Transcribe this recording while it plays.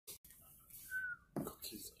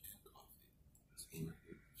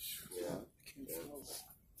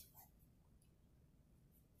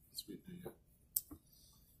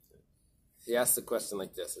he asks the question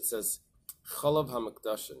like this. It says, Cholav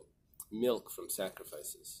HaMakdashin, milk from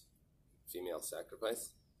sacrifices. Female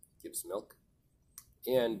sacrifice gives milk.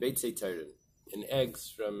 And Beitzei Teirin, and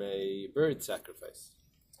eggs from a bird sacrifice.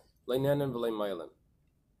 Leinanim v'lei Meilim.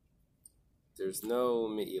 There's no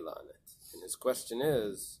Meilah on it. And his question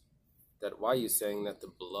is, that why are you saying that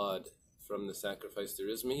the blood from the sacrifice there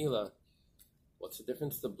is Meilah? What's the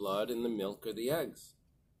difference, the blood in the milk or the eggs?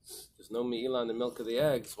 There's no Meilah on the milk or the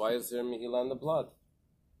eggs. Why is there Meilah on the blood?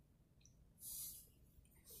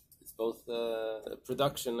 It's both the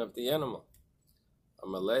production of the animal.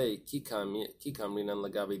 Amalei kikam rinan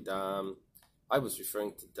lagavi dam. I was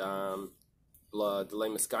referring to dam, blood.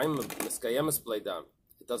 Miskayemas blei dam.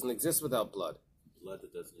 It doesn't exist without blood. Blood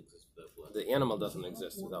that doesn't exist without blood. The animal doesn't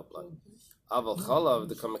exist without blood. Aval chalav,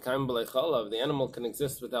 the kamakayim blei chalav. The animal can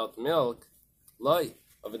exist without milk. Loi,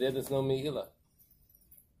 over there's no Meilah.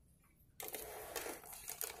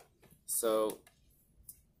 So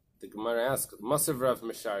the Gemara asks, Masav Rav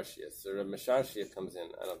Mesharshia. So Rav Mesharshia comes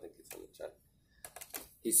in. I don't think he's in the chat.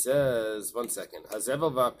 He says, 1 second.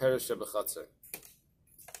 Hazevel va'perisha b'chatzar.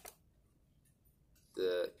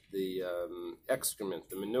 The excrement,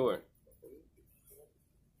 the manure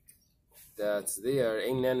that's there,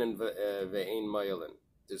 ein nenen ve'ein mayelin.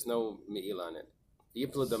 There's no Meilah on it.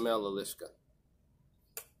 Yipla damel l'lishka.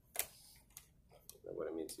 I don't know what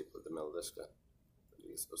it means, Yipla damel l'lishka. What are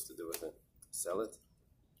you supposed to do with it? Sell it?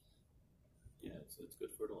 Yeah, it's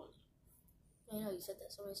good fertilizer. I know, you said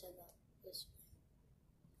that. Somebody said that. Yes.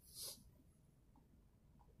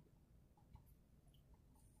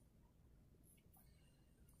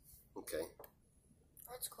 Okay.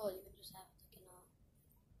 That's cool. You can just have it,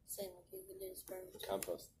 say like you can do this for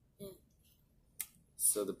Compost. Yeah.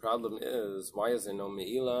 So the problem is, why is there no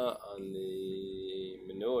Meilah on the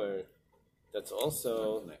manure that's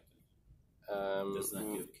also does not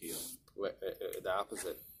give kiyum. The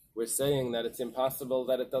opposite? We're saying that it's impossible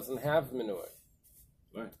that it doesn't have manure.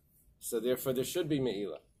 Right. So therefore there should be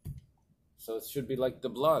Meilah. So it should be like the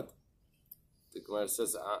blood. The Gemara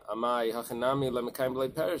says, "Amai hachanami lemekayim b'lei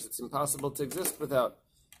perish." It's impossible to exist without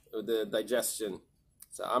the digestion.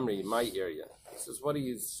 So Amri, my area. This is what are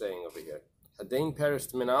you saying over here? Hadain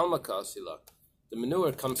perished min alma kasila. The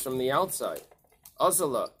manure comes from the outside.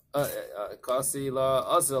 Azala kasila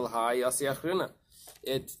azal hai asiachrina.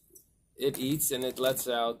 It eats and it lets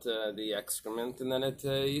out the excrement, and then it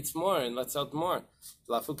eats more and lets out more.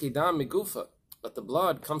 Lafukidam migufa. But the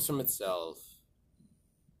blood comes from itself.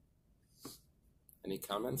 Any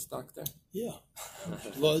comments, doctor? Yeah.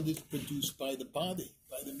 Blood is produced by the body,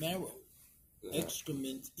 by the marrow. Yeah.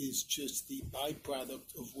 Excrement is just the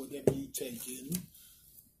byproduct of whatever you take in.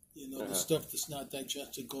 The stuff that's not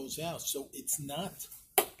digested goes out. So it's not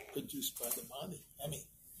produced by the body. I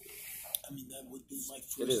mean that would be my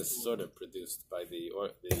first. It is sort of produced by the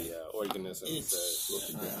organisms.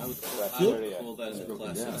 I would call that as a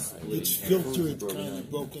process. It's filtered, kind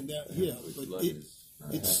of broken down. Yeah, but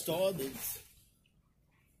it started.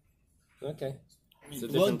 Okay. I mean,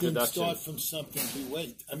 blood didn't start from something we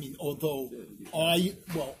ate. I mean, although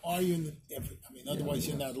iron, otherwise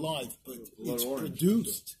you're not alive, but it's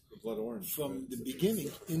produced from the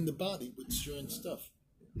beginning in the body with certain stuff.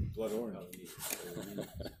 Blood orange.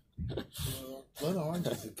 Blood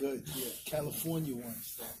oranges are good. Yeah, California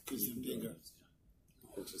ones, because they're bigger.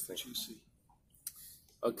 Interesting. Juicy.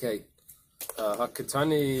 Okay.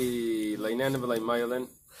 Hakatani leinan v'lei mayelin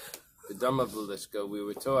v'dama v'lishka. We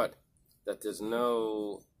were taught that there's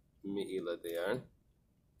no Meilah there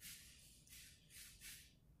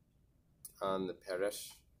on the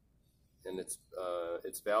perish, and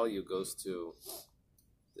its value goes to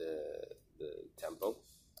the temple.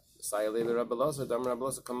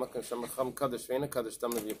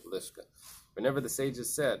 Whenever the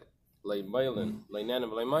sages said lei mailin, leinanim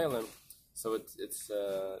v'lei mailin, so it's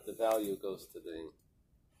the value goes to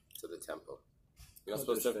the temple. You're not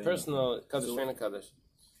supposed to have personal kaddish ve'ena kaddish.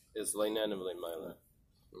 Is leinanim v'lei mailin.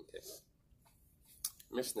 Okay.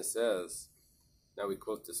 Mishnah says, now we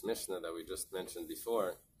quote this Mishnah that we just mentioned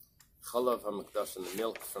before. Chalav hamakdash, and the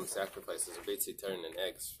milk from sacrifices, or beitzei teirin, and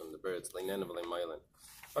eggs from the birds. Leinanim v'lei mailin.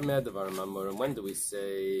 And when do we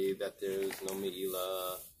say that there's no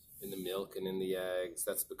Meilah in the milk and in the eggs?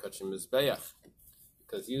 That's because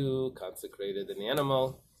you consecrated an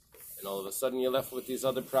animal, and all of a sudden you're left with these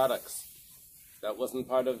other products. That wasn't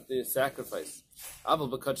part of the sacrifice. But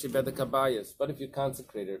if you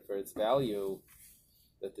consecrate it for its value,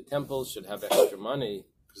 that the temple should have extra money.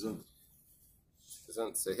 So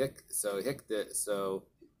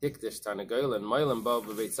hikdish tanagoyla and moilam bo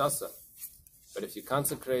b'veitzasa. But if you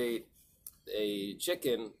consecrate a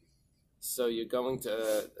chicken, so you're going to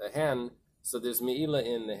a hen, So there's Meilah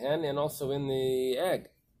in the hen and also in the egg,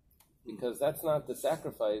 because that's not the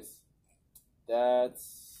sacrifice.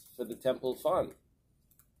 That's for the temple fund.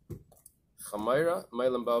 Chamaira,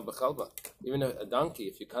 Meilam Ba B'Chalba. Even a donkey,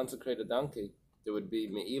 if you consecrate a donkey, there would be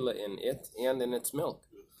Meilah in it and in its milk.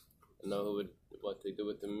 I know what they do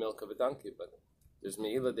with the milk of a donkey, but there's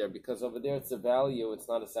Meilah there because over there it's a value, it's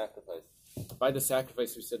not a sacrifice. By the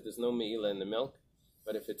sacrifice, we said there's no Meilah in the milk,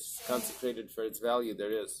 but if it's consecrated for its value,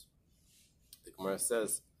 there is. The Gemara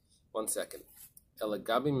says, 1 second.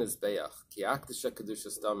 Elagabi mizbeach ki akdisha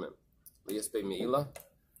kedushas damim liyasbei Meilah.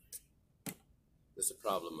 There's a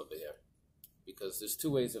problem over here, because there's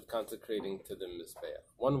two ways of consecrating to the mizbeach.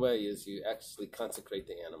 One way is you actually consecrate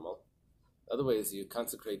the animal. The other way is you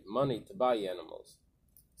consecrate money to buy animals.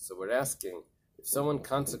 So we're asking, if someone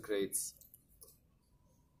consecrates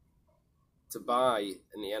to buy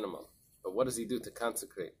an animal, but what does he do to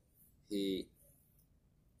consecrate? He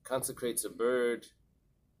consecrates a bird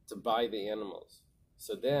to buy the animals.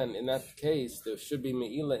 So then, in that case, there should be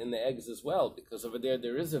Meilah in the eggs as well, because over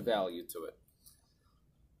there is a value to it.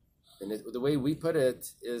 And the way we put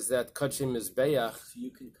it is that Kachim Mizbeach. So you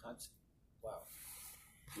can wow.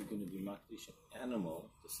 You're going to be makdish an animal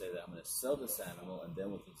to say that I'm going to sell this animal, and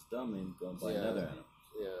then with its dumbing, go and buy another animal.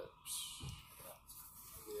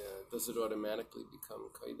 Does it automatically become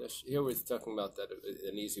kodesh? Here we're talking about that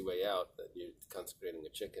an easy way out, that you're consecrating a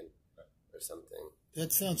chicken or something.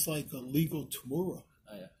 That sounds like a legal tamura.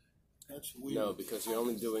 Oh, yeah. That's weird. No, because you're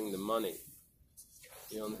only doing the money.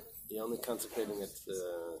 You're only consecrating it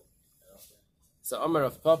to... So Amar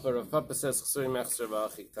Rav Papa says,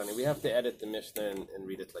 we have to edit the Mishnah and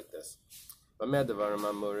read it like this. When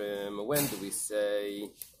do we say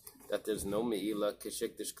that there's no Meilah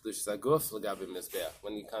keshikdish kedush zaguf l'gabi mizbeach,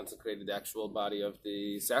 when you consecrated the actual body of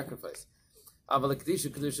the sacrifice? Aval kedusha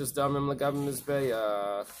kedushas damim l'gabi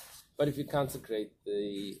mizbeach. But if you consecrate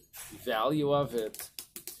the value of it,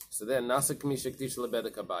 so then nasa k'misha kedusha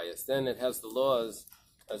lebedek habayis, then it has the laws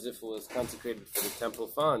as if it was consecrated for the temple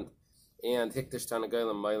fund. And hikdish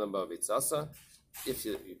tanagaylam meilam ba'vitzasa. If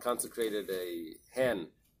you consecrated a hen,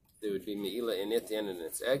 there would be Meilah in it and in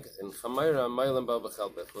its egg. And Chamaira Meilam Ba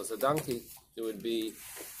B'Chalba. If it was a donkey, it would be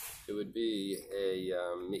a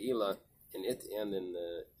Meilah in it and in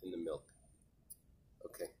the milk.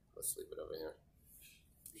 Okay, let's leave it over here.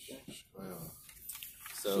 Wow.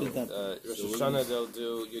 So Rosh Hashanah they'll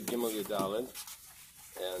do Yud Gimel Yud Daled,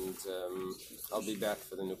 and I'll be back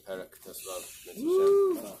for the new parak Tesvav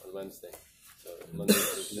on Wednesday. So Monday,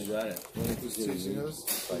 Tuesday. You got it.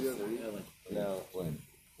 No. When?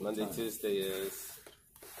 Monday, Tuesday is,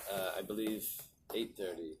 I believe,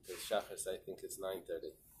 8:30. Because Shachas, I think it's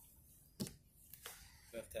 9:30.